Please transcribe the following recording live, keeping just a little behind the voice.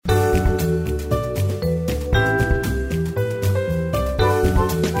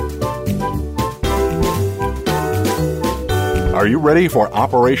Are you ready for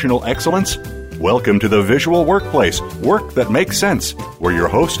operational excellence? Welcome to the Visual Workplace, work that makes sense, where your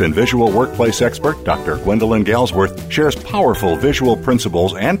host and visual workplace expert, Dr. Gwendolyn Galsworth, shares powerful visual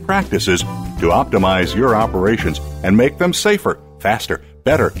principles and practices to optimize your operations and make them safer, faster,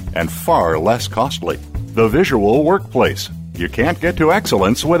 better, and far less costly. The Visual Workplace. You can't get to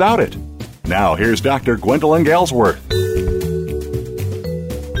excellence without it. Now, here's Dr. Gwendolyn Galsworth.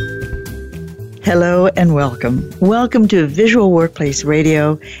 Hello and welcome. Welcome to Visual Workplace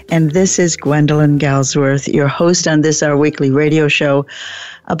Radio, and this is Gwendolyn Galsworth, your host on this, our weekly radio show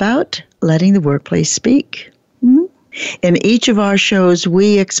about letting the workplace speak. In each of our shows,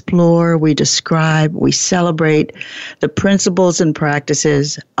 we explore, we describe, we celebrate the principles and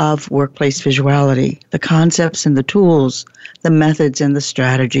practices of workplace visuality, the concepts and the tools, the methods and the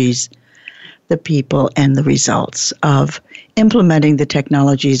strategies, the people and the results of implementing the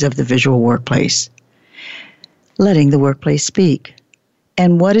technologies of the visual workplace, letting the workplace speak.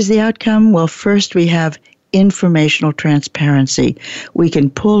 And what is the outcome? Well, first we have informational transparency. We can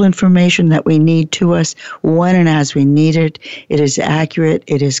pull information that we need to us when and as we need it. It is accurate,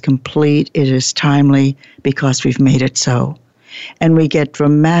 it is complete, it is timely because we've made it so. And we get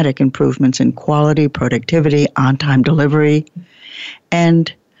dramatic improvements in quality, productivity, on-time delivery,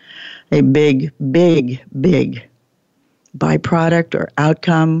 and a big byproduct or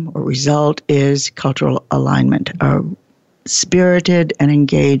outcome or result is cultural alignment, a spirited and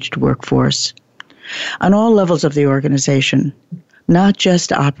engaged workforce on all levels of the organization, not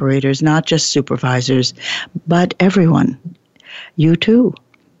just operators, not just supervisors, but everyone. You too.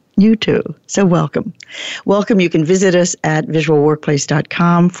 You too. So welcome. Welcome. You can visit us at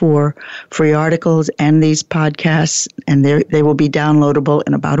visualworkplace.com for free articles and these podcasts, and they will be downloadable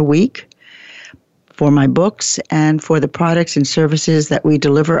in about a week for my books and for the products and services that we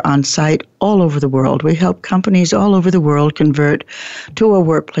deliver on site all over the world. We help companies all over the world convert to a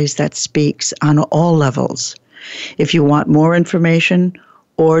workplace that speaks on all levels. If you want more information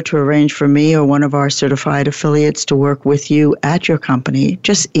or to arrange for me or one of our certified affiliates to work with you at your company,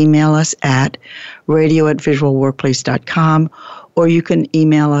 just email us at radio@visualworkplace.com, or you can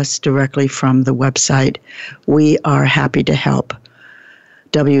email us directly from the website. We are happy to help.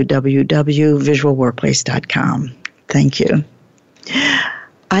 www.visualworkplace.com. Thank you.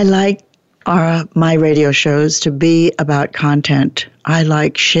 I like my radio shows to be about content. I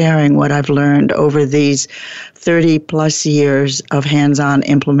like sharing what I've learned over these 30 plus years of hands-on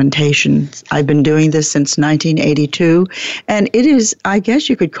implementation. I've been doing this since 1982, and it is, I guess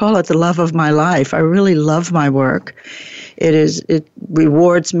you could call it the love of my life. I really love my work. It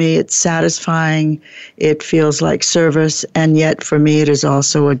rewards me, it's satisfying, it feels like service, and yet for me it is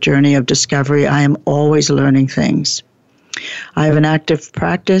also a journey of discovery. I am always learning things. I have an active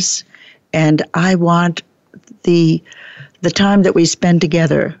practice, and I want the time that we spend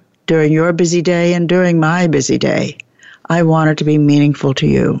together during your busy day and during my busy day, I want it to be meaningful to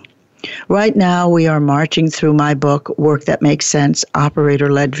you. Right now, we are marching through my book, Work That Makes Sense,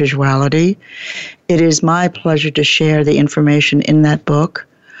 Operator-Led Visuality. It is my pleasure to share the information in that book.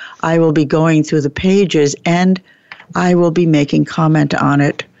 I will be going through the pages, and I will be making comment on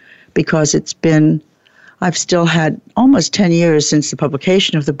it because I've still had almost 10 years since the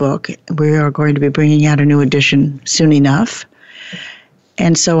publication of the book. We are going to be bringing out a new edition soon enough.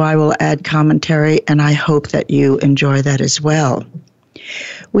 And so I will add commentary, and I hope that you enjoy that as well.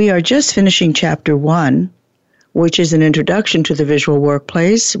 We are just finishing Chapter 1, which is an introduction to the visual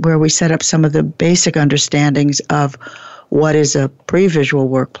workplace, where we set up some of the basic understandings of what is a pre-visual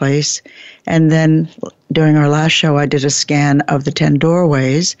workplace. And then during our last show, I did a scan of the 10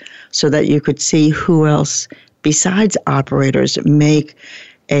 doorways so that you could see who else besides operators make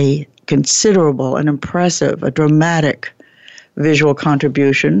a considerable, an impressive, a dramatic visual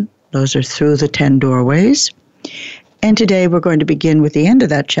contribution. Those are through the 10 doorways. And today we're going to begin with the end of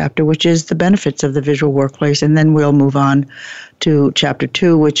that chapter, which is the benefits of the visual workplace, and then we'll move on to Chapter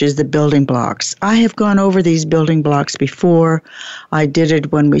 2, which is the building blocks. I have gone over these building blocks before. I did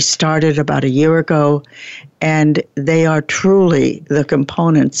it when we started about a year ago, and they are truly the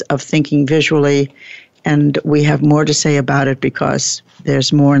components of thinking visually, and we have more to say about it because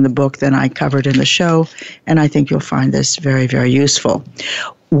there's more in the book than I covered in the show, and I think you'll find this very, very useful.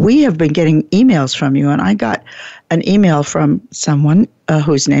 We have been getting emails from you, and I got an email from someone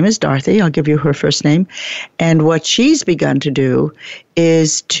whose name is Dorothy. I'll give you her first name. And what she's begun to do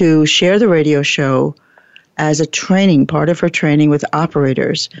is to share the radio show as a training, part of her training with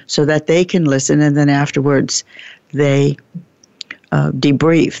operators, so that they can listen, and then afterwards they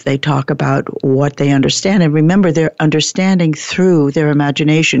debrief. They talk about what they understand. And remember, they're understanding through their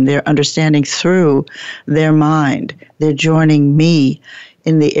imagination. They're understanding through their mind. They're joining me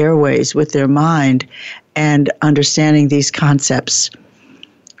in the airways with their mind and understanding these concepts,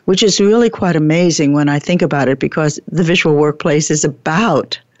 which is really quite amazing when I think about it, because the visual workplace is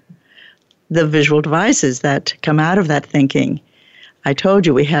about the visual devices that come out of that thinking. I told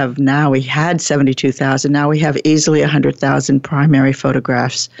you we had 72,000. Now we have easily 100,000 primary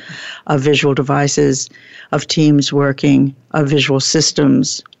photographs of visual devices, of teams working, of visual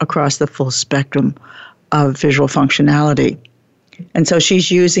systems across the full spectrum of visual functionality. And so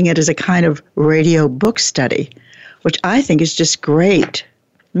she's using it as a kind of radio book study, which I think is just great.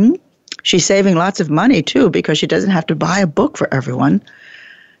 She's saving lots of money, too, because she doesn't have to buy a book for everyone.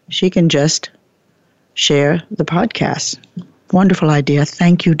 She can just share the podcast. Wonderful idea.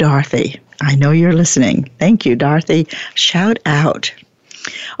 Thank you, Dorothy. I know you're listening. Thank you, Dorothy. Shout out.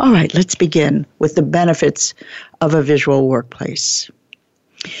 All right, let's begin with the benefits of a visual workplace.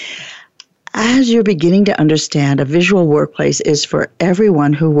 As you're beginning to understand, a visual workplace is for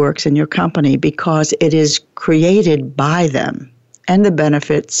everyone who works in your company because it is created by them. And the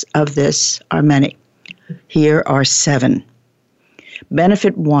benefits of this are many. Here are 7.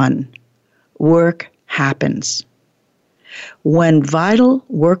 Benefit 1, work happens. When vital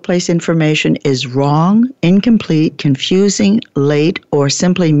workplace information is wrong, incomplete, confusing, late, or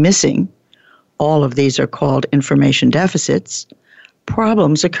simply missing, all of these are called information deficits,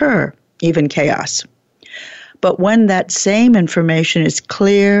 problems occur, even chaos. But when that same information is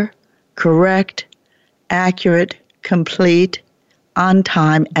clear, correct, accurate, complete, on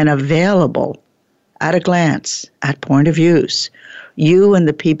time, and available at a glance, at point of use, you and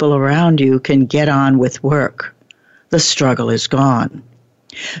the people around you can get on with work. The struggle is gone.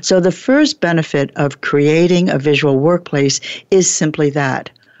 So the first benefit of creating a visual workplace is simply that.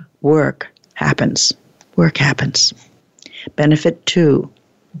 Work happens. Work happens. Benefit 2,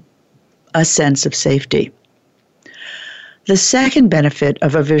 a sense of safety. The second benefit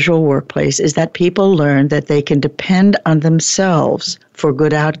of a visual workplace is that people learn that they can depend on themselves for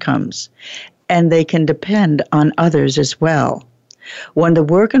good outcomes, and they can depend on others as well. When the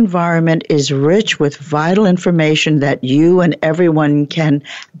work environment is rich with vital information that you and everyone can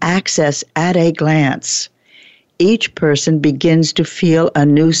access at a glance, each person begins to feel a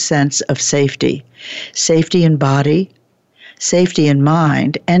new sense of safety. Safety in body, safety in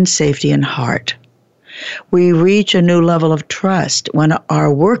mind, and safety in heart. We reach a new level of trust when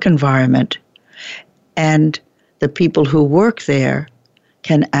our work environment and the people who work there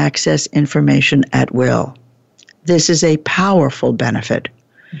can access information at will. This is a powerful benefit.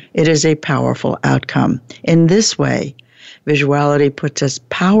 It is a powerful outcome. In this way, Visuality puts us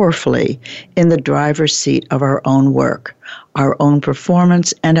powerfully in the driver's seat of our own work, our own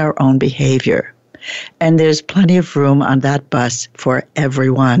performance, and our own behavior. And there's plenty of room on that bus for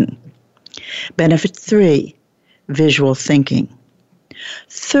everyone. Benefit 3, visual thinking.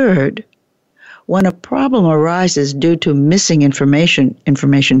 Third, when a problem arises due to missing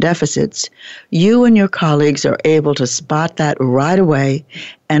information deficits, you and your colleagues are able to spot that right away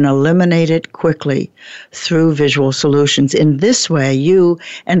and eliminate it quickly through visual solutions. In this way, you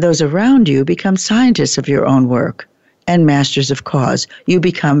and those around you become scientists of your own work and masters of cause. You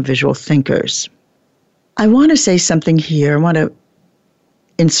become visual thinkers. I want to say something here. I want to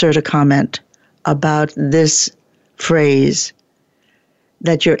insert a comment about this phrase,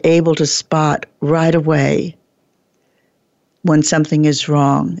 that you're able to spot right away when something is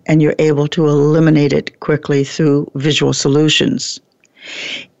wrong, and you're able to eliminate it quickly through visual solutions.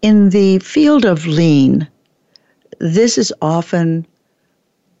 In the field of lean, this is often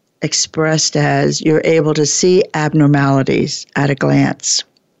expressed as you're able to see abnormalities at a glance.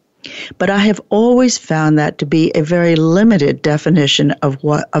 But I have always found that to be a very limited definition of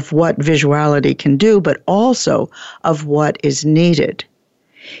what visuality can do, but also of what is needed.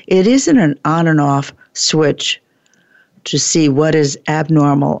 It isn't an on and off switch to see what is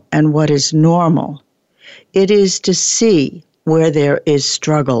abnormal and what is normal. It is to see where there is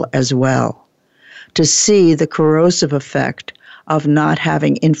struggle as well, to see the corrosive effect of not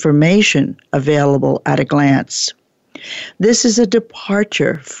having information available at a glance. This is a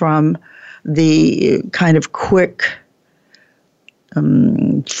departure from the kind of quick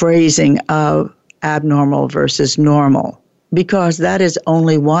phrasing of abnormal versus normal, because that is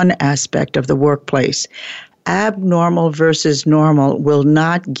only one aspect of the workplace. Abnormal versus normal will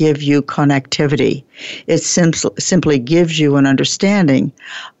not give you connectivity. It simply gives you an understanding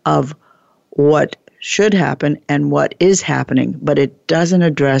of what should happen and what is happening, but it doesn't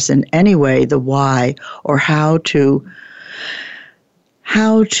address in any way the why or how to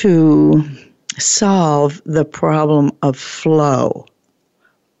how to solve the problem of flow.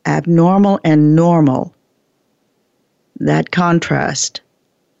 Abnormal and normal, that contrast,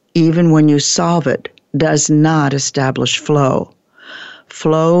 even when you solve it, does not establish flow.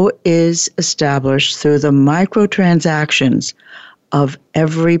 Flow is established through the microtransactions of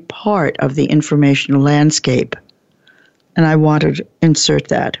every part of the informational landscape. And I want to insert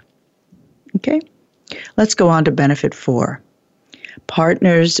that. Okay? Let's go on to benefit 4.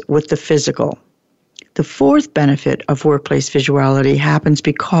 Partners with the physical. The fourth benefit of workplace visuality happens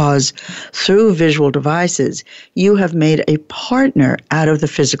because through visual devices, you have made a partner out of the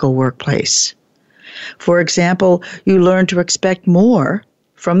physical workplace. For example, you learn to expect more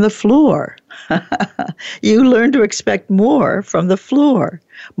from the floor. You learn to expect more from the floor,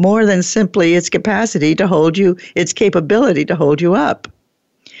 more than simply its capacity to hold you, its capability to hold you up.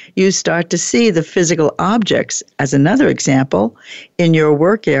 You start to see the physical objects, as another example, in your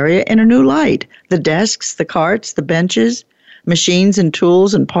work area in a new light. The desks, the carts, the benches, machines and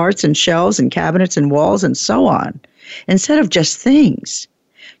tools and parts and shelves and cabinets and walls and so on. Instead of just things,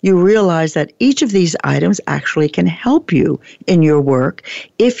 you realize that each of these items actually can help you in your work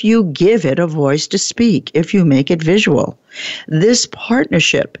if you give it a voice to speak, if you make it visual. This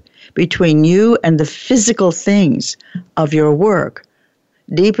partnership between you and the physical things of your work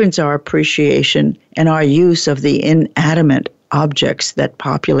deepens our appreciation and our use of the inanimate objects that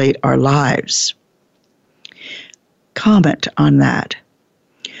populate our lives. Comment on that.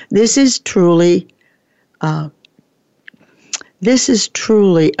 This is truly a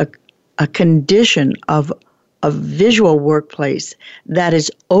condition of a visual workplace that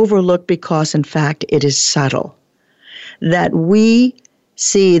is overlooked because, in fact, it is subtle. That we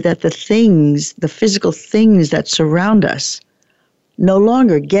see that the physical things that surround us, no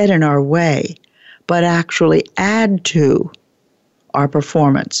longer get in our way, but actually add to our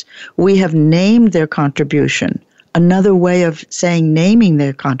performance. We have named their contribution. Another way of saying naming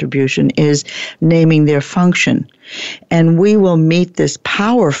their contribution is naming their function. And we will meet this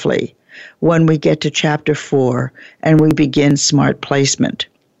powerfully when we get to Chapter 4 and we begin smart placement.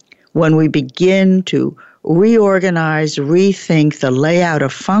 When we begin to reorganize, rethink the layout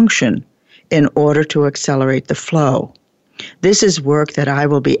of function in order to accelerate the flow. This is work that I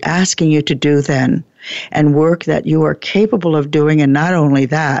will be asking you to do then, and work that you are capable of doing, and not only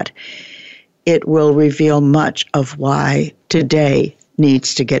that, it will reveal much of why today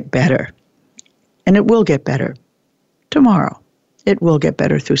needs to get better. And it will get better tomorrow. It will get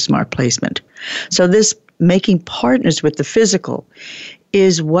better through smart placement. So this making partners with the physical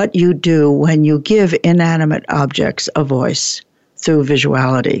is what you do when you give inanimate objects a voice through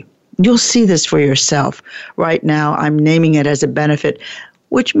visuality. You'll see this for yourself. Right now, I'm naming it as a benefit,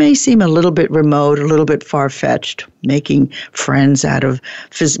 which may seem a little bit remote, a little bit far-fetched, making friends out of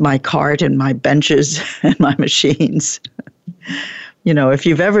my cart and my benches and my machines. You know, if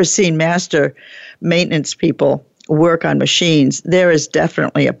you've ever seen master maintenance people work on machines, there is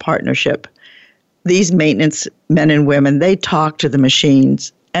definitely a partnership. These maintenance men and women, they talk to the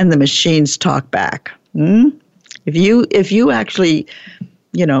machines, and the machines talk back. If you actually,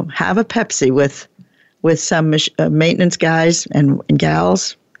 have a Pepsi with some maintenance guys and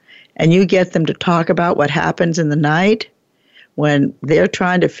gals, and you get them to talk about what happens in the night when they're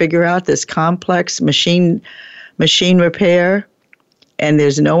trying to figure out this complex machine repair, and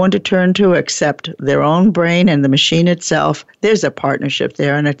there's no one to turn to except their own brain and the machine itself, there's a partnership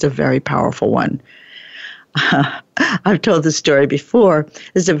there, and it's a very powerful one. I've told this story before.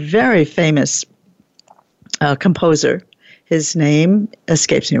 There's a very famous composer. His name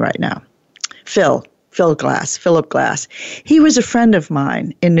escapes me right now. Philip Glass. He was a friend of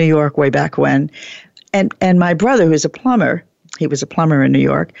mine in New York way back when. And my brother, who's a plumber, he was a plumber in New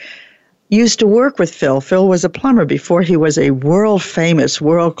York, used to work with Phil. Phil was a plumber before he was a world-famous,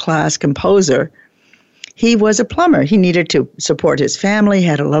 world-class composer. He was a plumber. He needed to support his family,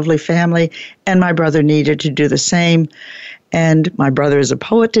 had a lovely family, and my brother needed to do the same. And my brother is a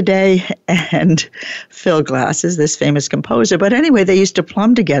poet today, and Phil Glass is this famous composer. But anyway, they used to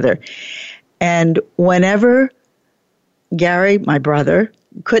plumb together. And whenever Gary, my brother,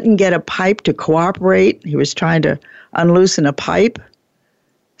 couldn't get a pipe to cooperate, he was trying to unloosen a pipe,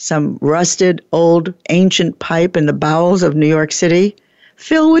 some rusted, old, ancient pipe in the bowels of New York City,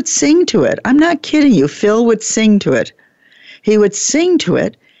 Phil would sing to it. I'm not kidding you. Phil would sing to it. He would sing to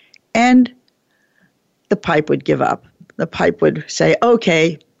it, and the pipe would give up. The pipe would say,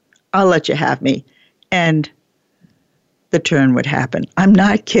 okay, I'll let you have me. And the turn would happen. I'm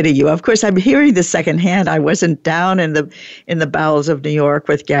not kidding you. Of course, I'm hearing this secondhand. I wasn't down in the bowels of New York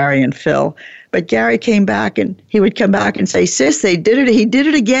with Gary and Phil, but Gary came back, and he would come back and say, "Sis, they did it. He did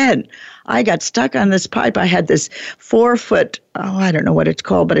it again. I got stuck on this pipe. I had this 4-foot, I don't know what it's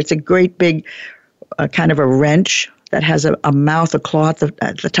called, but it's a great big kind of a wrench that has a mouth, a cloth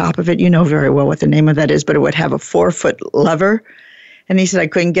at the top of it. You know very well what the name of that is, but it would have a 4-foot lever." And he said, "I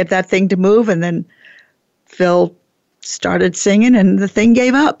couldn't get that thing to move." And then Phil started singing, and the thing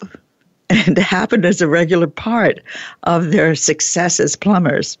gave up. And it happened as a regular part of their success as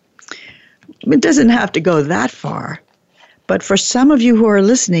plumbers. It doesn't have to go that far. But for some of you who are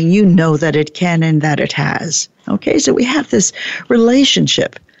listening, you know that it can and that it has. Okay, so we have this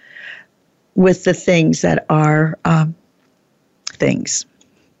relationship with the things that are things.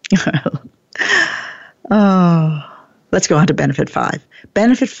 Let's go on to benefit 5.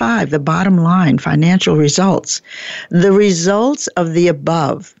 Benefit 5, the bottom line, financial results. The results of the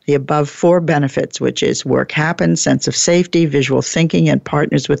above 4 benefits, which is work happens, sense of safety, visual thinking, and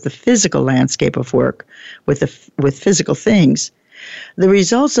partners with the physical landscape of work, with physical things. The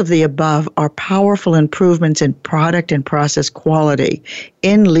results of the above are powerful improvements in product and process quality,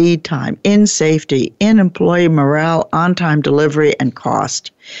 in lead time, in safety, in employee morale, on-time delivery, and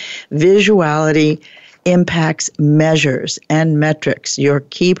cost. Visuality impacts measures and metrics, your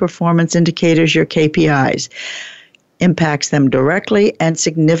key performance indicators, your KPIs, impacts them directly and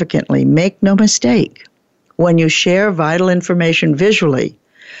significantly. Make no mistake, when you share vital information visually,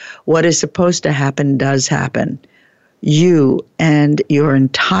 what is supposed to happen does happen. You and your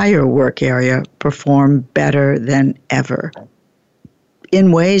entire work area perform better than ever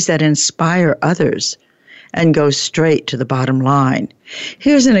in ways that inspire others and go straight to the bottom line.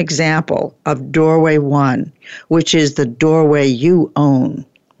 Here's an example of Doorway 1, which is the doorway you own.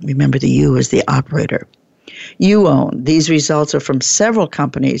 Remember, the you is the operator. You own. These results are from several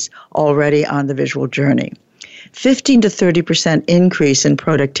companies already on the visual journey. 15 to 30% increase in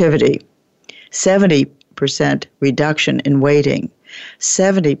productivity, 70% reduction in waiting,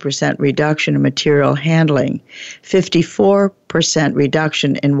 70% reduction in material handling, 54%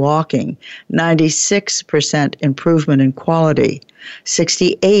 reduction in walking, 96% improvement in quality,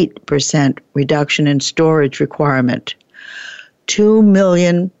 68% reduction in storage requirement,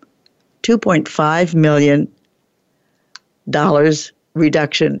 $2.5 million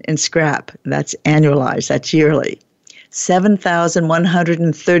reduction in scrap. That's annualized, that's yearly.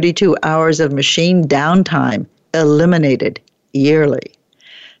 7,132 hours of machine downtime eliminated yearly.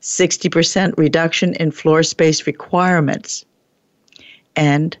 60% reduction in floor space requirements,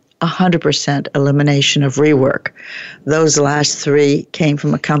 and 100% elimination of rework. Those last 3 came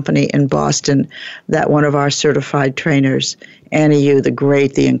from a company in Boston that one of our certified trainers, Annie Yu, the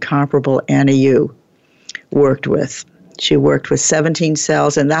great, the incomparable Annie Yu, worked with. She worked with 17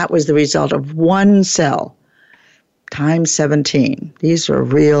 cells, and that was the result of 1 cell times 17. These are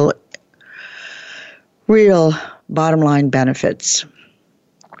real bottom line benefits.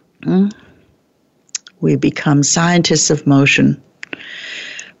 We become scientists of motion.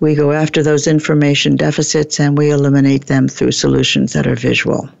 We go after those information deficits and we eliminate them through solutions that are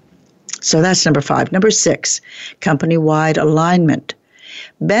visual. So that's number 5. Number 6, company-wide alignment.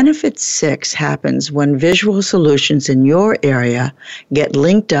 Benefit 6 happens when visual solutions in your area get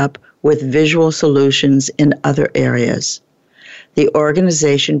linked up with visual solutions in other areas. The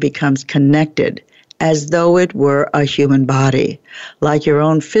organization becomes connected as though it were a human body. Like your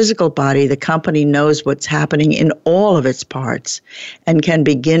own physical body, the company knows what's happening in all of its parts and can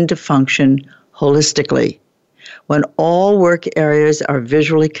begin to function holistically. When all work areas are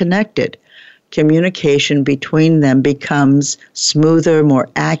visually connected, communication between them becomes smoother, more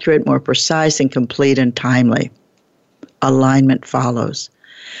accurate, more precise, and complete and timely. Alignment follows.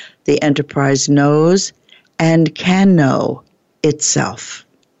 The enterprise knows and can know itself.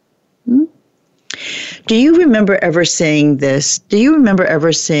 Do you remember ever seeing this? Do you remember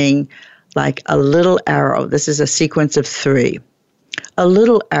ever seeing like a little arrow? This is a sequence of 3. A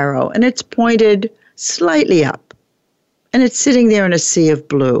little arrow, and it's pointed slightly up, and it's sitting there in a sea of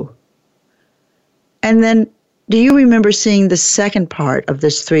blue. And then, do you remember seeing the second part of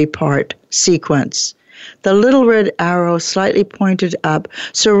this 3-part sequence? The little red arrow slightly pointed up,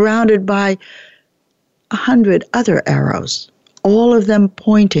 surrounded by 100 other arrows, all of them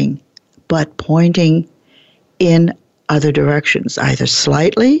pointing, but pointing in other directions, either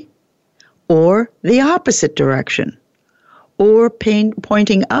slightly or the opposite direction, or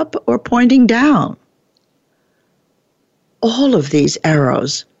pointing up or pointing down. All of these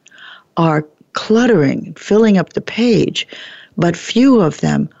arrows are cluttering, filling up the page, but few of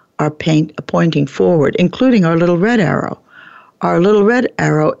them are pointing forward, including our little red arrow. Our little red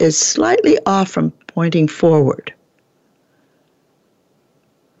arrow is slightly off from pointing forward.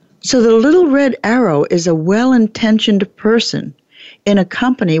 So the little red arrow is a well-intentioned person in a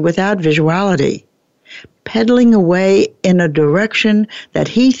company without visuality, pedaling away in a direction that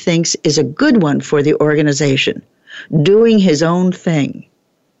he thinks is a good one for the organization, doing his own thing.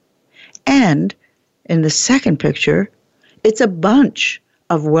 And in the second picture, it's a bunch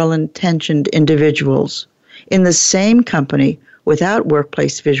of well-intentioned individuals in the same company without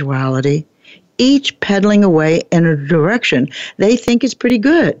workplace visuality, each pedaling away in a direction they think is pretty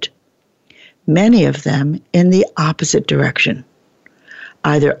good. Many of them in the opposite direction,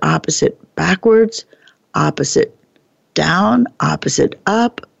 either opposite backwards, opposite down, opposite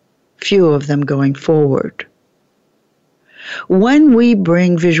up, few of them going forward. When we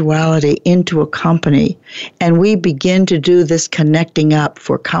bring visuality into a company and we begin to do this connecting up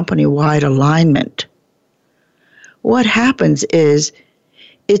for company-wide alignment, what happens is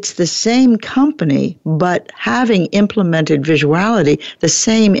it's the same company, but having implemented visuality, the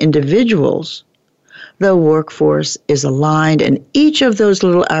same individuals, the workforce is aligned, and each of those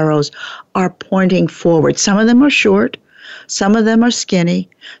little arrows are pointing forward. Some of them are short, some of them are skinny,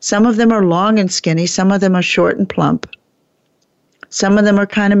 some of them are long and skinny, some of them are short and plump. Some of them are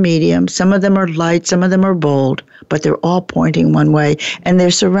kind of medium, some of them are light, some of them are bold, but they're all pointing one way, and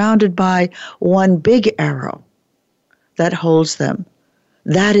they're surrounded by one big arrow that holds them.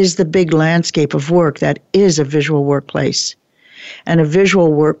 That is the big landscape of work that is a visual workplace. And a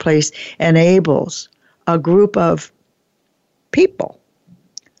visual workplace enables a group of people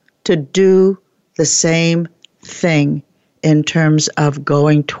to do the same thing in terms of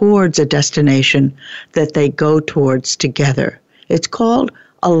going towards a destination that they go towards together. It's called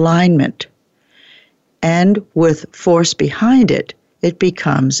alignment. And with force behind it, it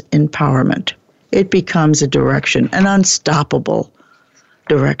becomes empowerment. It becomes a direction, an unstoppable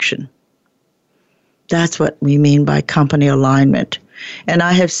direction. That's what we mean by company alignment. And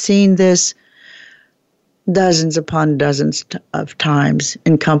I have seen this dozens upon dozens of times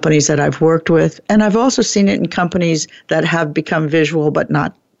in companies that I've worked with. And I've also seen it in companies that have become visual, but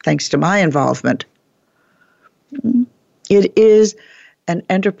not thanks to my involvement. It is an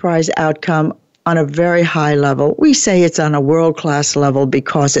enterprise outcome on a very high level. We say it's on a world-class level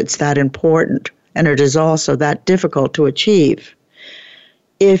because it's that important, and it is also that difficult to achieve.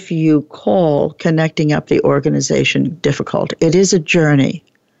 If you call connecting up the organization difficult, it is a journey,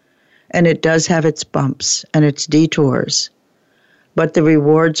 and it does have its bumps and its detours. But the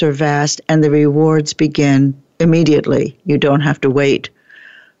rewards are vast, and the rewards begin immediately. You don't have to wait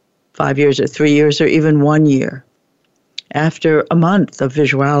 5 years or 3 years or even 1 year. After a month of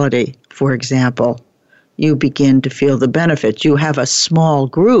visuality, for example, you begin to feel the benefits. You have a small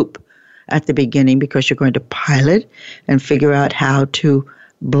group at the beginning because you're going to pilot and figure out how to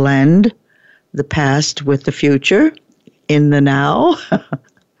blend the past with the future in the now.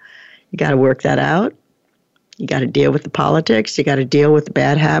 You got to work that out. You got to deal with the politics. You got to deal with the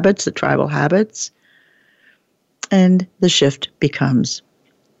bad habits, the tribal habits. And the shift becomes,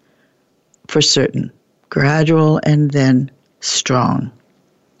 for certain, gradual and then strong.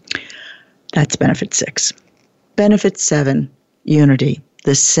 That's benefit 6. Benefit 7, unity.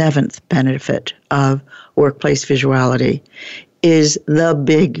 The 7th benefit of workplace visuality is the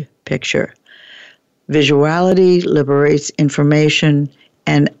big picture. Visuality liberates information,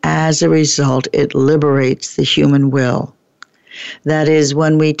 and as a result, it liberates the human will. That is,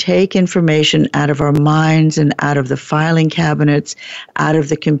 when we take information out of our minds and out of the filing cabinets, out of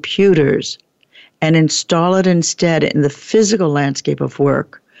the computers, and install it instead in the physical landscape of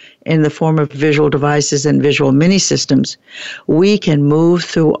work, in the form of visual devices and visual mini-systems, we can move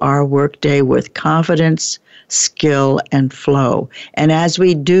through our workday with confidence, skill, and flow. And as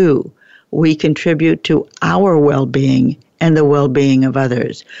we do, we contribute to our well-being and the well-being of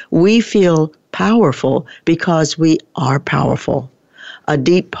others. We feel powerful because we are powerful. A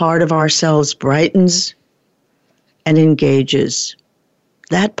deep part of ourselves brightens and engages.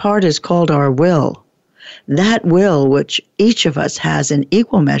 That part is called our will. That will, which each of us has in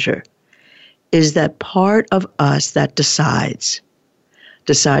equal measure, is that part of us that decides.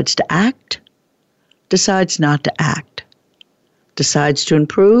 Decides to act, decides not to act. Decides to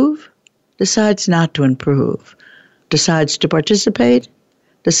improve, decides not to improve. Decides to participate,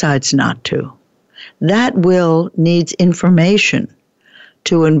 decides not to. That will needs information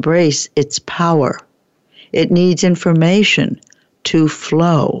to embrace its power. It needs information to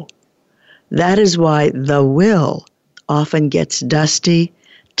flow. That is why the will often gets dusty,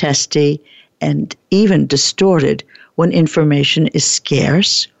 testy, and even distorted when information is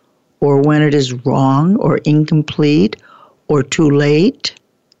scarce or when it is wrong or incomplete or too late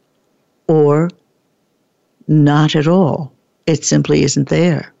or not at all. It simply isn't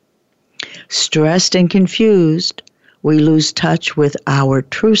there. Stressed and confused, we lose touch with our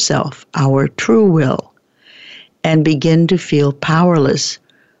true self, our true will, and begin to feel powerless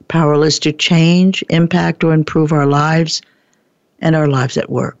to change, impact, or improve our lives and our lives at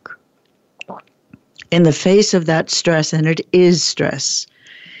work. In the face of that stress, and it is stress,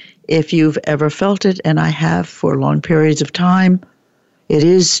 if you've ever felt it, and I have for long periods of time, it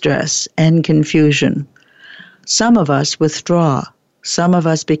is stress and confusion. Some of us withdraw. Some of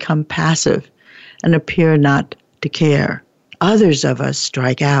us become passive and appear not to care. Others of us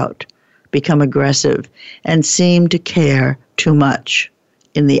strike out, become aggressive, and seem to care too much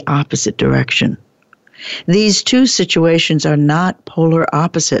in the opposite direction. These two situations are not polar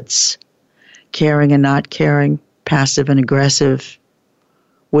opposites, caring and not caring, passive and aggressive,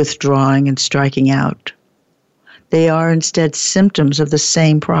 withdrawing and striking out. They are instead symptoms of the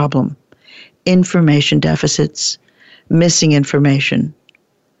same problem: information deficits, missing information.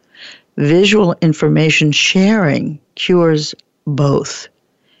 Visual information sharing cures both.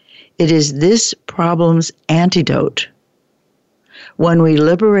 It is this problem's antidote. When we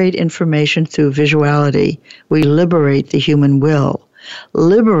liberate information through visuality, we liberate the human will.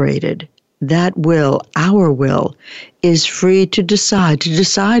 Liberated, that will, our will, is free to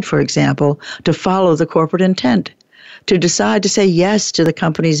decide, for example, to follow the corporate intent, to decide to say yes to the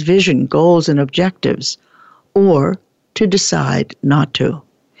company's vision, goals, and objectives, or to decide not to.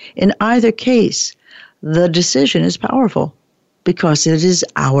 In either case, the decision is powerful because it is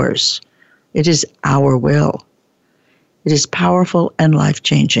ours. It is our will. It is powerful and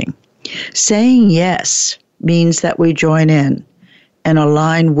life-changing. Saying yes means that we join in and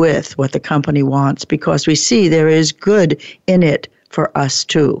align with what the company wants because we see there is good in it for us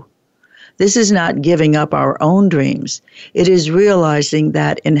too. This is not giving up our own dreams. It is realizing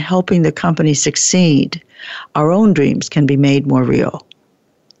that in helping the company succeed, our own dreams can be made more real.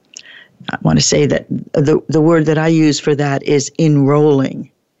 I want to say that the word that I use for that is enrolling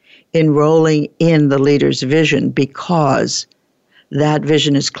in the leader's vision because that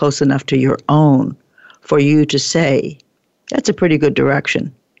vision is close enough to your own for you to say, that's a pretty good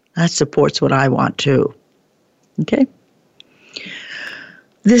direction. That supports what I want too. Okay?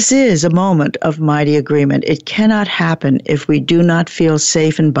 This is a moment of mighty agreement. It cannot happen if we do not feel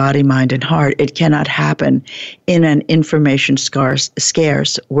safe in body, mind, and heart. It cannot happen in an information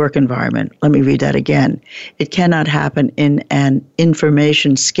scarce work environment. Let me read that again. It cannot happen in an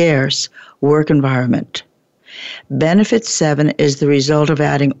information scarce work environment. Benefit 7 is the result of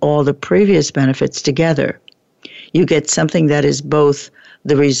adding all the previous benefits together. You get something that is both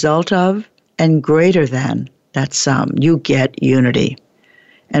the result of and greater than that sum. You get unity.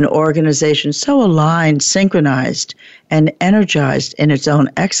 An organization so aligned, synchronized, and energized in its own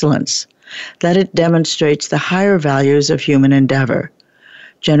excellence that it demonstrates the higher values of human endeavor: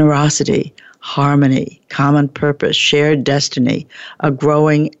 generosity, harmony, common purpose, shared destiny, a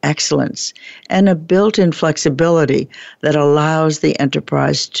growing excellence, and a built-in flexibility that allows the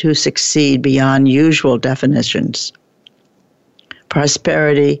enterprise to succeed beyond usual definitions.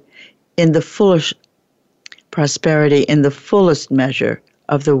 Prosperity in the fullest measure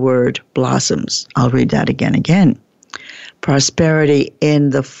of the word blossoms. I'll read that again. Prosperity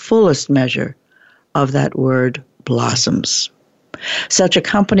in the fullest measure of that word blossoms. Such a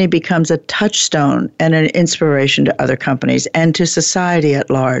company becomes a touchstone and an inspiration to other companies and to society at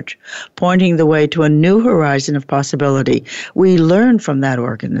large, pointing the way to a new horizon of possibility. We learn from that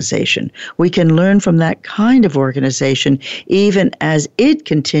organization. We can learn from that kind of organization even as it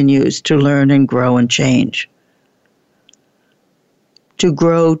continues to learn and grow and change. To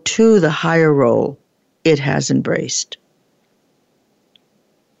grow to the higher role it has embraced,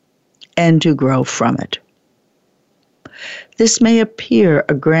 and to grow from it. This may appear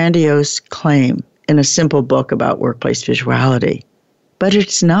a grandiose claim in a simple book about workplace visuality, but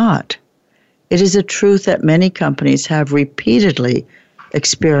it's not. It is a truth that many companies have repeatedly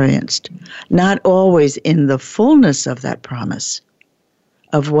experienced, not always in the fullness of that promise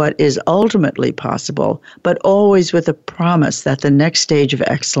of what is ultimately possible, but always with a promise that the next stage of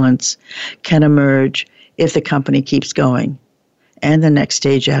excellence can emerge if the company keeps going, and the next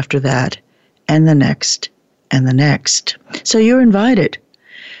stage after that, and the next, and the next. So you're invited.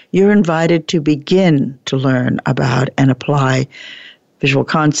 You're invited to begin to learn about and apply visual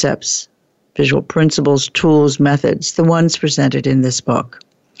concepts, visual principles, tools, methods, the ones presented in this book.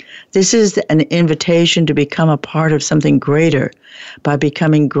 This is an invitation to become a part of something greater by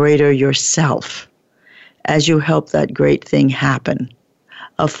becoming greater yourself as you help that great thing happen.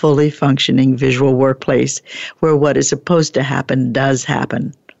 a fully functioning visual workplace where what is supposed to happen does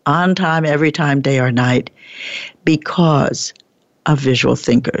happen, on time, every time, day or night, because of visual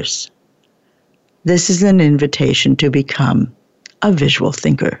thinkers. This is an invitation to become a visual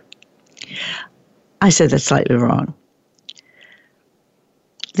thinker. I said that slightly wrong.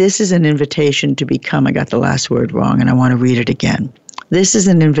 This is an invitation to become, I got the last word wrong, and I want to read it again. This is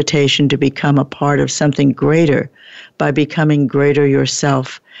an invitation to become a part of something greater by becoming greater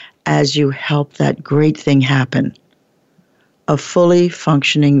yourself as you help that great thing happen. A fully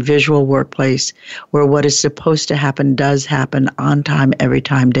functioning visual workplace where what is supposed to happen does happen on time, every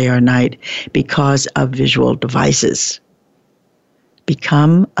time, day or night, because of visual devices.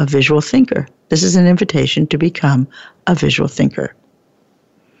 Become a visual thinker. This is an invitation to become a visual thinker.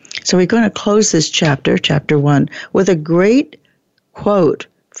 So we're going to close this chapter, chapter 1, with a great quote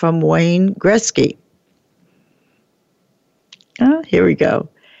from Wayne Gretzky. Here we go.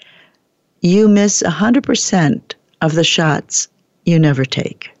 You miss 100% of the shots you never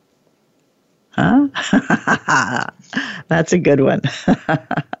take. Huh? That's a good one.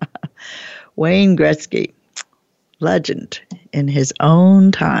 Wayne Gretzky, legend in his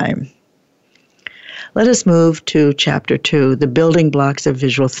own time. Let us move to chapter 2, the building blocks of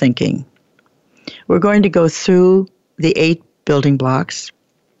visual thinking. We're going to go through the 8 building blocks.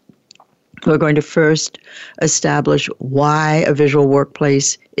 We're going to first establish why a visual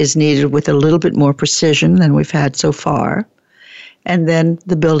workplace is needed with a little bit more precision than we've had so far. And then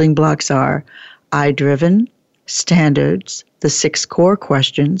the building blocks are I-driven, standards, the 6 core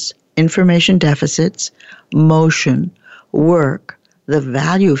questions, information deficits, motion, work, the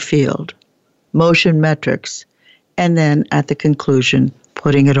value field, motion metrics, and then at the conclusion,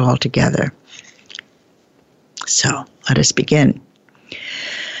 putting it all together. So let us begin.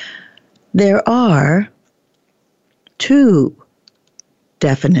 There are 2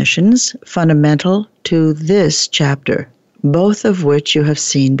 definitions fundamental to this chapter, both of which you have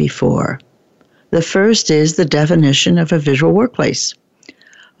seen before. The first is the definition of a visual workplace,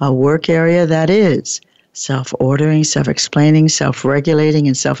 a work area that is self-ordering, self-explaining, self-regulating,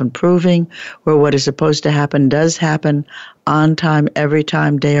 and self-improving, where what is supposed to happen does happen on time, every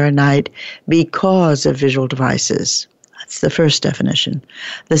time, day or night, because of visual devices. That's the first definition.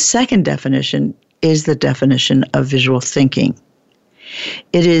 The second definition is the definition of visual thinking.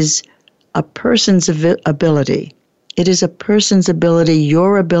 It is a person's ability. It is a person's ability,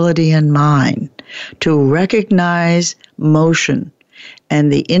 your ability and mine, to recognize motion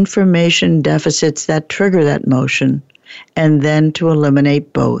and the information deficits that trigger that motion, and then to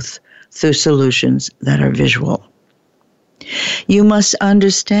eliminate both through solutions that are visual. You must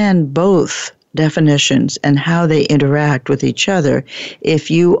understand both definitions and how they interact with each other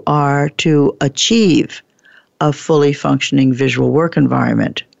if you are to achieve a fully functioning visual work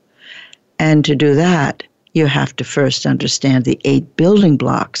environment. And to do that, you have to first understand the 8 building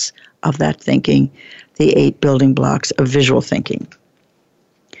blocks of that thinking, the 8 building blocks of visual thinking.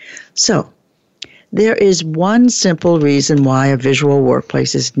 So, there is one simple reason why a visual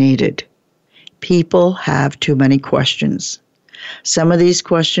workplace is needed. People have too many questions. Some of these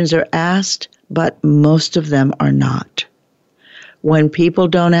questions are asked, but most of them are not. When people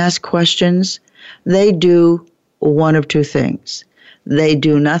don't ask questions, they do one of 2 things. They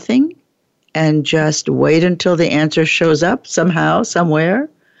do nothing and just wait until the answer shows up somehow, somewhere.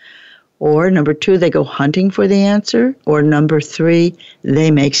 Or number 2, they go hunting for the answer. Or number 3, they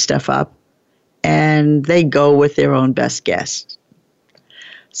make stuff up and they go with their own best guess.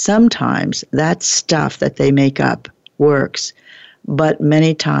 Sometimes that stuff that they make up works, but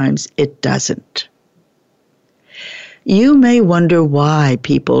many times it doesn't. You may wonder why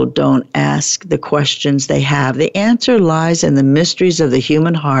people don't ask the questions they have. The answer lies in the mysteries of the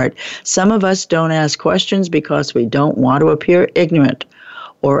human heart. Some of us don't ask questions because we don't want to appear ignorant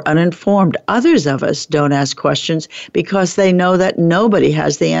or uninformed. Others of us don't ask questions because they know that nobody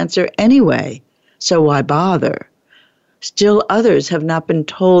has the answer anyway. So why bother? Still others have not been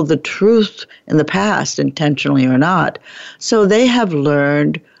told the truth in the past, intentionally or not. So they have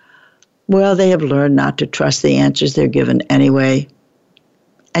learned not to trust the answers they're given anyway.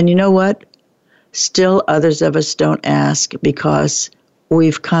 And you know what? Still others of us don't ask because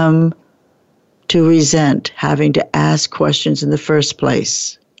we've come to resent having to ask questions in the first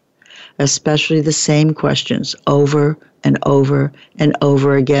place, especially the same questions over and over and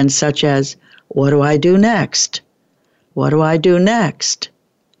over again, such as, what do I do next? What do I do next?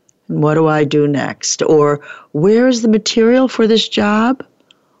 And what do I do next? Or where is the material for this job?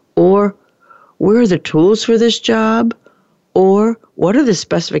 Or where are the tools for this job? Or what are the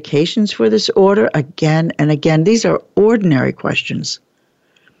specifications for this order? Again and again. These are ordinary questions.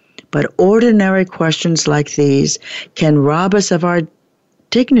 But ordinary questions like these can rob us of our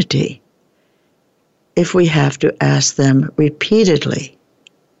dignity if we have to ask them repeatedly.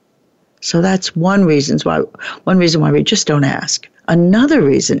 So that's one reason why we just don't ask. Another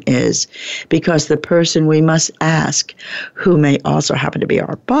reason is because the person we must ask, who may also happen to be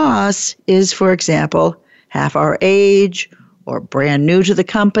our boss, is, for example, half our age, or brand new to the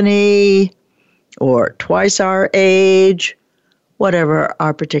company, or twice our age, whatever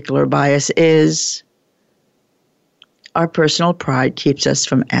our particular bias is. Our personal pride keeps us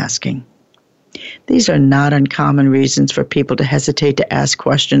from asking. These are not uncommon reasons for people to hesitate to ask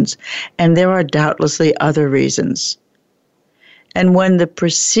questions, and there are doubtlessly other reasons. And when the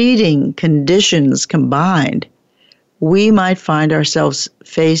preceding conditions combined, we might find ourselves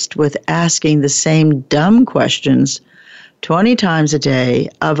faced with asking the same dumb questions 20 times a day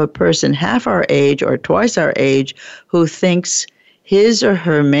of a person half our age or twice our age who thinks his or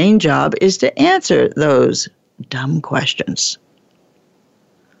her main job is to answer those dumb questions.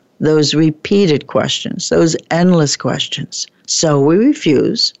 Those repeated questions, those endless questions. So we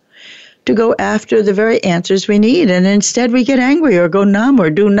refuse to go after the very answers we need, and instead we get angry or go numb or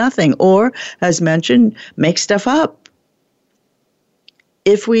do nothing, or, as mentioned, make stuff up.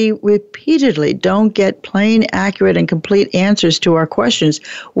 If we repeatedly don't get plain, accurate, and complete answers to our questions,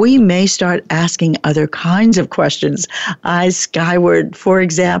 we may start asking other kinds of questions. Eyes skyward, for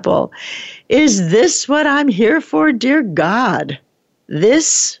example. Is this what I'm here for, dear God?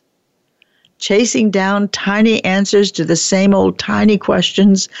 This? Chasing down tiny answers to the same old tiny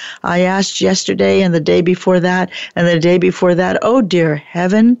questions I asked yesterday and the day before that and the day before that. Oh, dear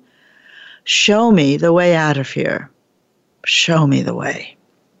heaven, show me the way out of here. Show me the way.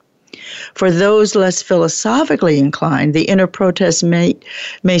 For those less philosophically inclined, the inner protest may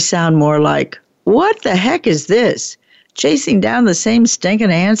sound more like, what the heck is this? Chasing down the same stinking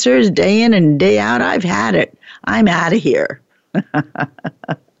answers day in and day out? I've had it. I'm out of here.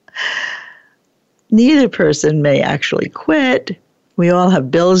 Neither person may actually quit. We all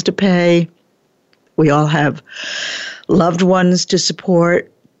have bills to pay. We all have loved ones to support.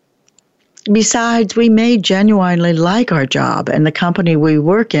 Besides, we may genuinely like our job and the company we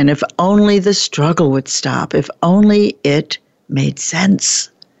work in if only the struggle would stop, if only it made sense.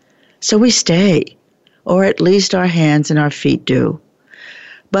 So we stay, or at least our hands and our feet do.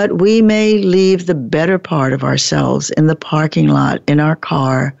 But we may leave the better part of ourselves in the parking lot in our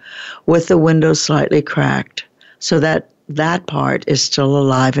car with the window slightly cracked so that that part is still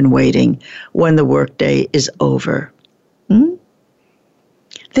alive and waiting when the workday is over.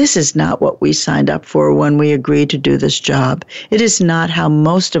 This is not what we signed up for when we agreed to do this job. It is not how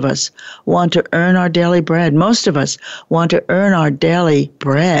most of us want to earn our daily bread. Most of us want to earn our daily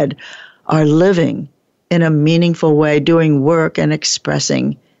bread, our living, in a meaningful way, doing work and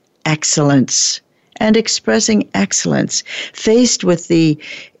expressing excellence. And expressing excellence, faced with the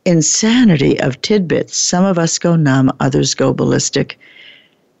insanity of tidbits, some of us go numb, others go ballistic.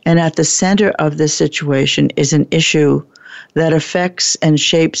 And at the center of this situation is an issue that affects and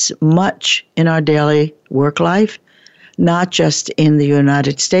shapes much in our daily work life, not just in the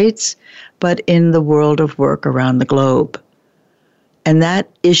United States, but in the world of work around the globe. And that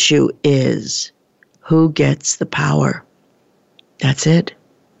issue is, who gets the power? That's it.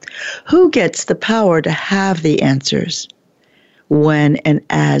 Who gets the power to have the answers when and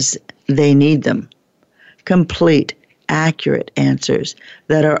as they need them? Complete, accurate answers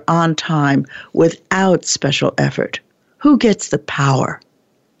that are on time without special effort. Who gets the power?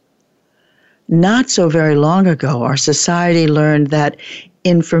 Not so very long ago, our society learned that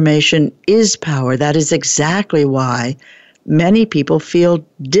information is power. That is exactly why many people feel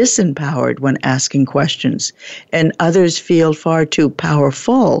disempowered when asking questions, and others feel far too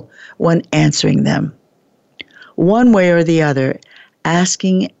powerful when answering them. One way or the other,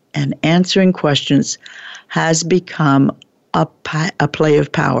 asking and answering questions has become a play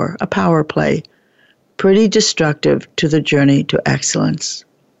of power, a power play, pretty destructive to the journey to excellence.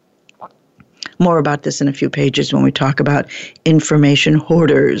 More about this in a few pages when we talk about information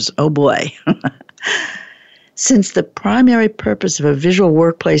hoarders. Oh boy. Since the primary purpose of a visual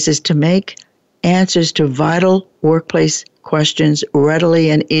workplace is to make answers to vital workplace questions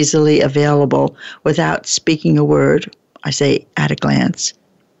readily and easily available without speaking a word, I say at a glance,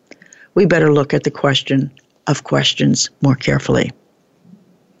 we better look at the question of questions more carefully.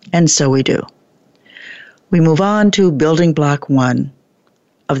 And so we do. We move on to building block 1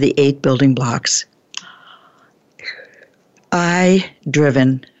 of the 8 building blocks.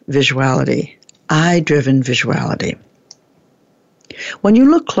 I-driven visuality. I-driven visuality. When you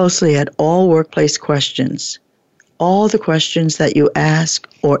look closely at all workplace questions, all the questions that you ask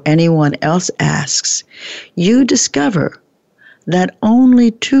or anyone else asks, you discover that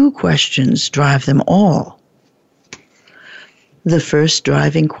only 2 questions drive them all. The first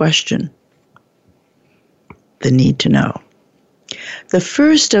driving question, the need to know. The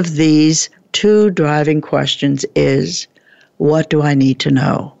first of these 2 driving questions is, what do I need to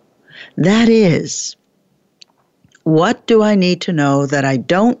know? That is, what do I need to know that I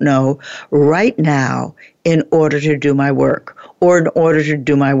don't know right now in order to do my work, or in order to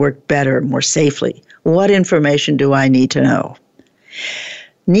do my work better, more safely? What information do I need to know?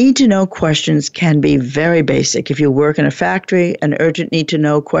 Need to know questions can be very basic. If you work in a factory, an urgent need to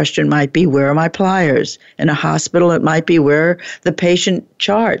know question might be, where are my pliers? In a hospital, it might be, where are the patient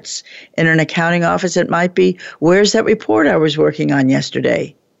charts? In an accounting office, it might be, where's that report I was working on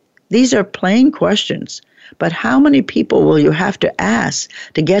yesterday? These are plain questions, but how many people will you have to ask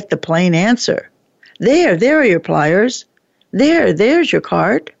to get the plain answer? There are your pliers. There's your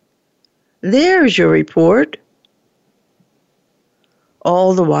card. There's your report.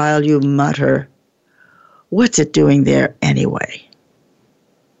 All the while you mutter, what's it doing there anyway?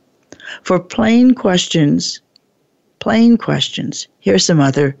 For plain questions, here's some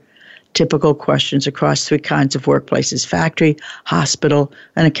other typical questions across 3 kinds of workplaces: factory, hospital,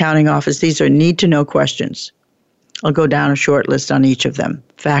 and accounting office. These are need-to-know questions. I'll go down a short list on each of them.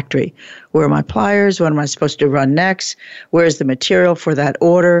 Factory, where are my pliers? What am I supposed to run next? Where's the material for that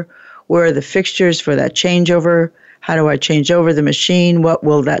order? Where are the fixtures for that changeover? How do I change over the machine? When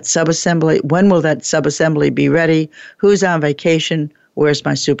will that subassembly be ready? Who's on vacation? Where's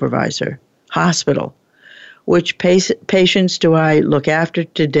my supervisor? Hospital. Which patients do I look after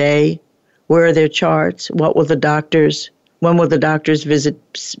today? Where are their charts? When will the doctor's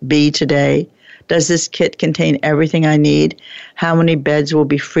visit be today? Does this kit contain everything I need? How many beds will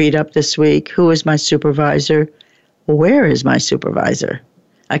be freed up this week? Who is my supervisor? Where is my supervisor?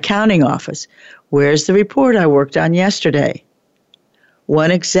 Accounting office. Where's the report I worked on yesterday?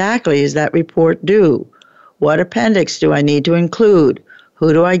 When exactly is that report due? What appendix do I need to include?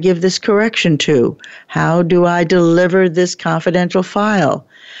 Who do I give this correction to? How do I deliver this confidential file?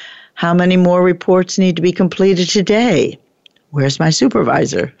 How many more reports need to be completed today? Where's my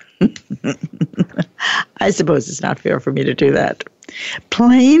supervisor? I suppose it's not fair for me to do that.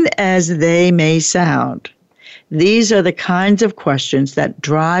 Plain as they may sound, these are the kinds of questions that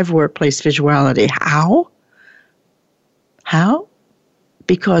drive workplace visuality. How?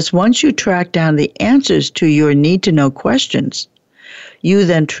 Because once you track down the answers to your need-to-know questions, you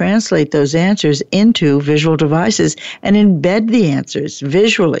then translate those answers into visual devices and embed the answers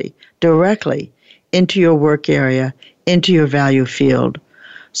visually, directly, into your work area, into your value field.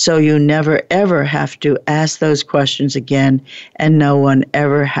 So you never, ever have to ask those questions again, and no one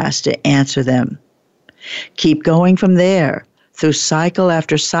ever has to answer them. Keep going from there, through cycle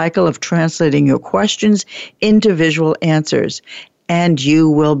after cycle of translating your questions into visual answers, and you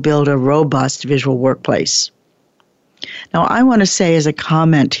will build a robust visual workplace. Now, I want to say as a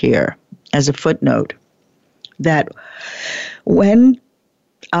comment here, as a footnote, that when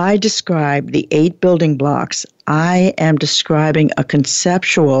I describe the 8 building blocks, I am describing a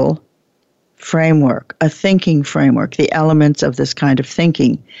conceptual framework, a thinking framework, the elements of this kind of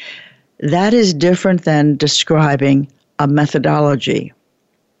thinking. That is different than describing a methodology.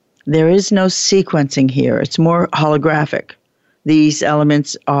 There is no sequencing here. It's more holographic. These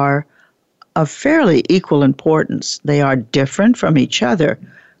elements are of fairly equal importance. They are different from each other,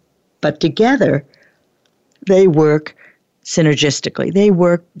 but together they work synergistically. They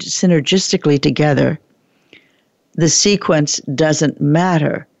work synergistically together. The sequence doesn't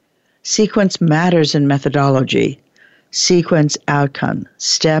matter. Sequence matters in methodology. Sequence, outcome,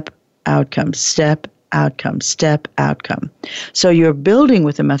 step, outcome, step, outcome, step, outcome. So you're building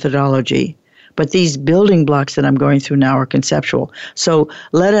with a methodology, but these building blocks that I'm going through now are conceptual. So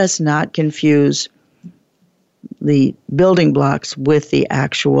let us not confuse the building blocks with the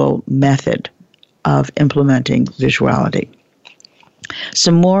actual method of implementing visuality.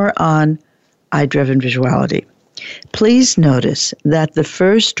 Some more on I-driven visuality. Please notice that the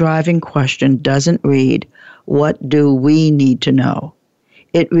first driving question doesn't read, what do we need to know?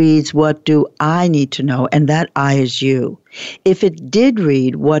 It reads, what do I need to know? And that I is you. If it did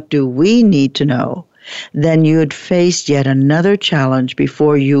read, what do we need to know? Then you had faced yet another challenge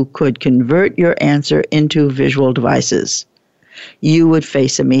before you could convert your answer into visual devices. You would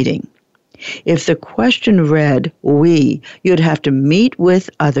face a meeting. If the question read, we, you'd have to meet with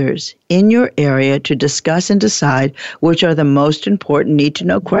others in your area to discuss and decide which are the most important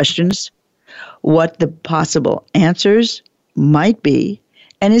need-to-know questions, what the possible answers might be,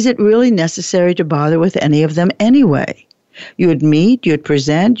 And is it really necessary to bother with any of them anyway? You would meet, you'd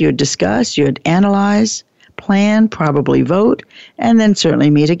present, you'd discuss, you'd analyze, plan, probably vote, and then certainly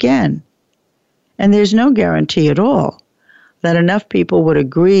meet again. And there's no guarantee at all that enough people would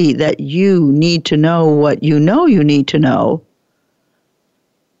agree that you need to know what you know you need to know,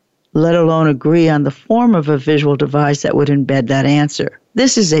 let alone agree on the form of a visual device that would embed that answer.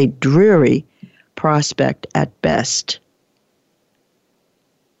 This is a dreary prospect at best.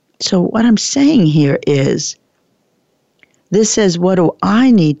 So what I'm saying here is, this says, what do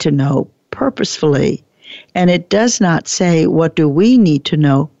I need to know purposefully? And it does not say, what do we need to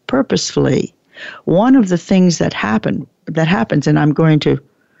know purposefully? One of the things that happens, and I'm going to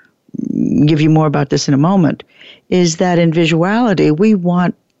give you more about this in a moment, is that in Visuality, we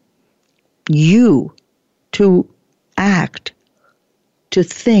want you to act, to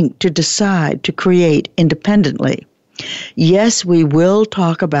think, to decide, to create independently. Yes, we will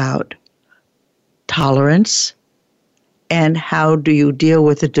talk about tolerance and how do you deal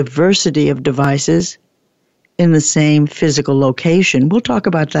with the diversity of devices in the same physical location. We'll talk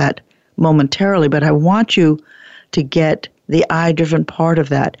about that momentarily, but I want you to get the I-driven part of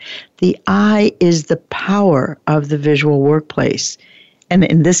that. The I is the power of the visual workplace. And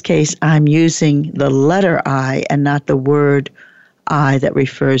in this case, I'm using the letter I and not the word I that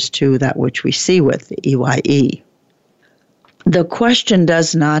refers to that which we see with, the EYE. The question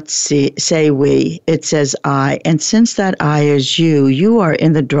does not say we, it says I. And since that I is you, you are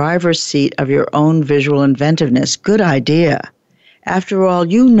in the driver's seat of your own visual inventiveness. Good idea. After all,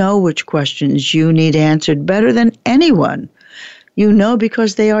 you know which questions you need answered better than anyone. You know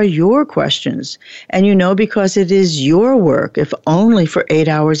because they are your questions, and you know because it is your work, if only for 8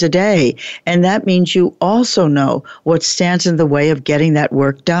 hours a day. And that means you also know what stands in the way of getting that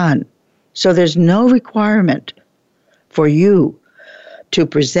work done. So there's no requirement for you to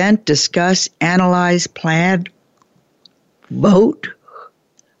present, discuss, analyze, plan, vote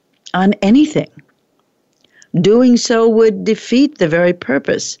on anything. Doing so would defeat the very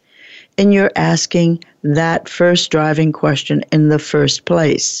purpose in your asking that first driving question in the first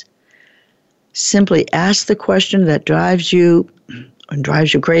place. Simply ask the question that drives you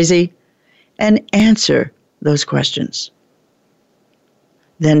crazy and answer those questions.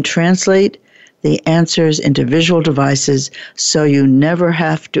 Then translate the answers into visual devices so you never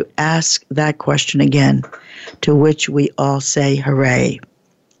have to ask that question again, to which we all say hooray.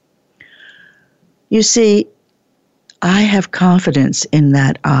 You see, I have confidence in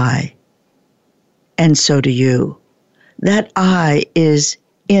that I, and so do you. That I is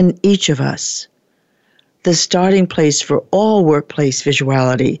in each of us. The starting place for all workplace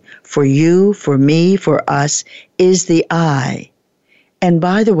visuality, for you, for me, for us, is the I. And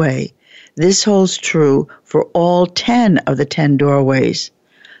by the way, this holds true for all 10 of the 10 doorways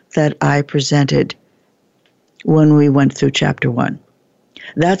that I presented when we went through Chapter 1.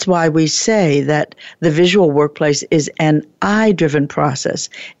 That's why we say that the visual workplace is an I-driven process,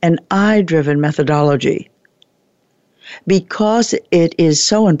 an I-driven methodology. Because it is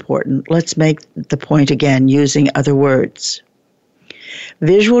so important, let's make the point again using other words.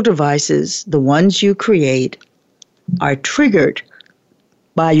 Visual devices, the ones you create, are triggered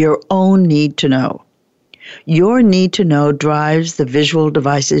by your own need to know. Your need to know drives the visual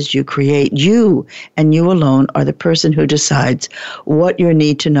devices you create. You and you alone are the person who decides what your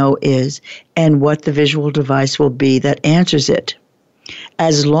need to know is and what the visual device will be that answers it.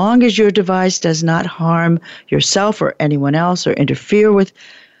 As long as your device does not harm yourself or anyone else or interfere with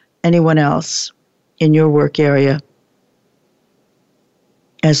anyone else in your work area,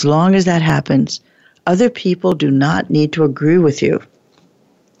 as long as that happens, other people do not need to agree with you.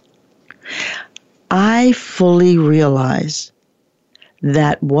 I fully realize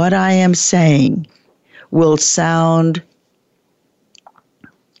that what I am saying will sound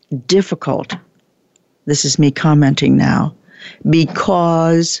difficult. This is me commenting now,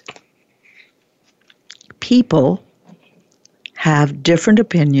 because people have different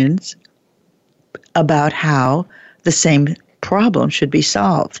opinions about how the same problem should be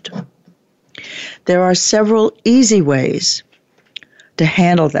solved. There are several easy ways to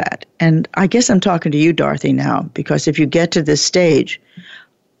handle that. And I guess I'm talking to you, Dorothy, now, because if you get to this stage,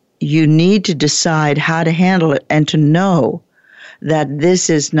 you need to decide how to handle it and to know that this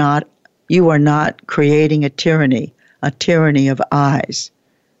is not, you are not creating a tyranny of eyes,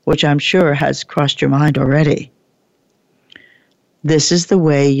 which I'm sure has crossed your mind already. This is the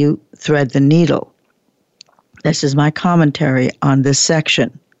way you thread the needle. This is my commentary on this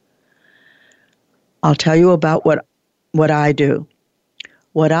section. I'll tell you about what I do.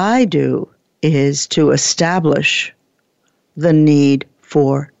 What I do is to establish the need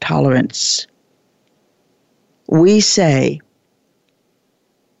for tolerance. We say,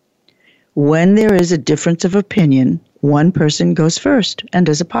 when there is a difference of opinion, one person goes first and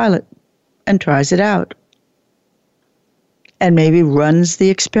does a pilot and tries it out and maybe runs the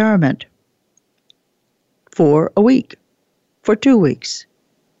experiment for a week, for 2 weeks.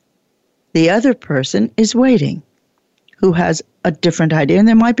 The other person is waiting, who has a different idea, and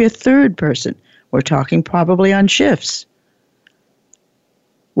there might be a third person. We're talking probably on shifts.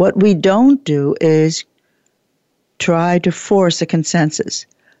 What we don't do is try to force a consensus,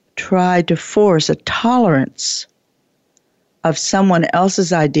 try to force a tolerance of someone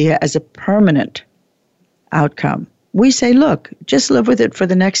else's idea as a permanent outcome. We say, look, just live with it for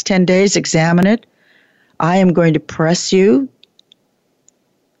the next 10 days, examine it. I am going to press you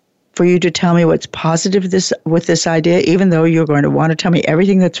for you to tell me what's positive with this idea, even though you're going to want to tell me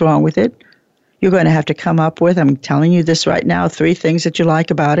everything that's wrong with it. You're going to have to come up with, I'm telling you this right now, 3 things that you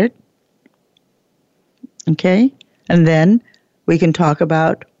like about it. Okay? And then we can talk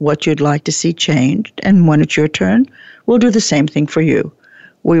about what you'd like to see changed. And when it's your turn, we'll do the same thing for you.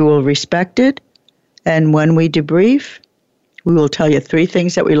 We will respect it. And when we debrief, we will tell you 3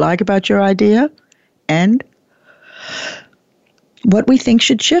 things that we like about your idea and what we think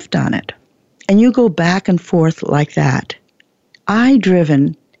should shift on it. And you go back and forth like that.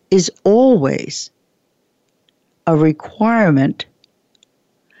 I-driven is always a requirement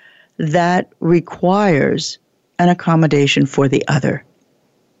that requires an accommodation for the other.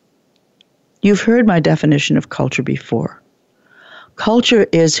 You've heard my definition of culture before. Culture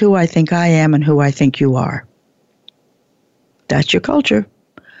is who I think I am and who I think you are. That's your culture.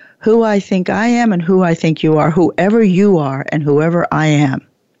 Who I think I am and who I think you are, whoever you are and whoever I am.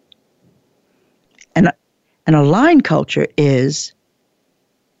 And an aligned culture is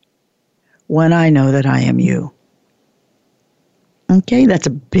when I know that I am you. Okay, that's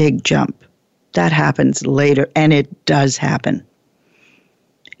a big jump. That happens later, and it does happen.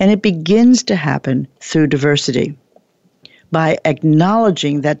 And it begins to happen through diversity, by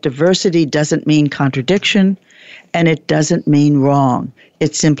acknowledging that diversity doesn't mean contradiction, and it doesn't mean wrong.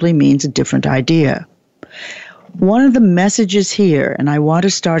 It simply means a different idea. One of the messages here, and I want to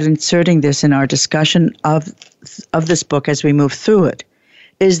start inserting this in our discussion of this book as we move through it,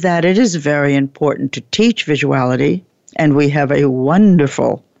 is that it is very important to teach visuality, and we have a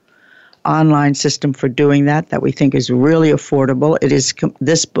wonderful online system for doing that we think is really affordable. It is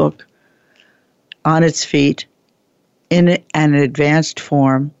this book on its feet in an advanced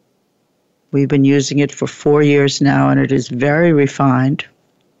form. We've been using it for 4 years now, and it is very refined.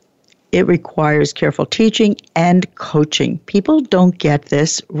 It requires careful teaching and coaching. People don't get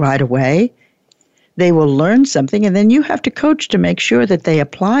this right away. They will learn something, and then you have to coach to make sure that they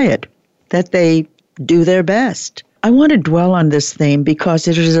apply it, that they do their best. I want to dwell on this theme because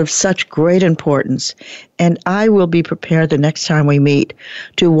it is of such great importance, and I will be prepared the next time we meet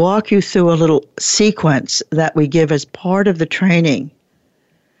to walk you through a little sequence that we give as part of the training,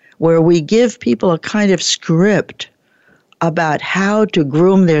 where we give people a kind of script about how to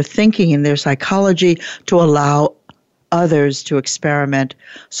groom their thinking and their psychology to allow others to experiment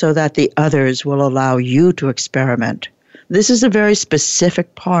so that the others will allow you to experiment. This is a very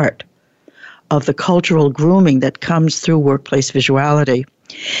specific part of the cultural grooming that comes through workplace visuality.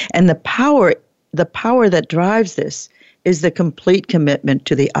 And the power that drives this is the complete commitment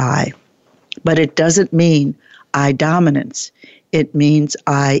to the I. But it doesn't mean I dominance. It means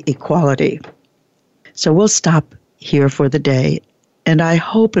I equality. So we'll stop here for the day. And I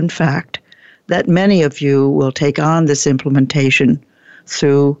hope, in fact, that many of you will take on this implementation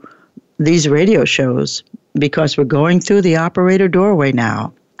through these radio shows, because we're going through the operator doorway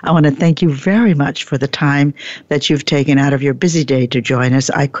now. I want to thank you very much for the time that you've taken out of your busy day to join us.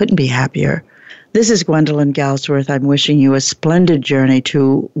 I couldn't be happier. This is Gwendolyn Galsworth. I'm wishing you a splendid journey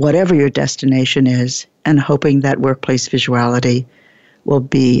to whatever your destination is, and hoping that workplace visuality will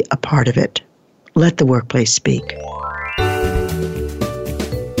be a part of it. Let the workplace speak.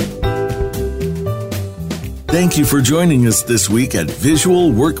 Thank you for joining us this week at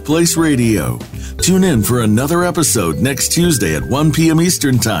Visual Workplace Radio. Tune in for another episode next Tuesday at 1 p.m.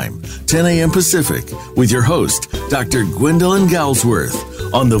 Eastern Time, 10 a.m. Pacific, with your host, Dr. Gwendolyn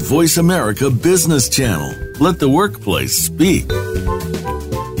Galsworth, on the Voice America Business Channel. Let the workplace speak.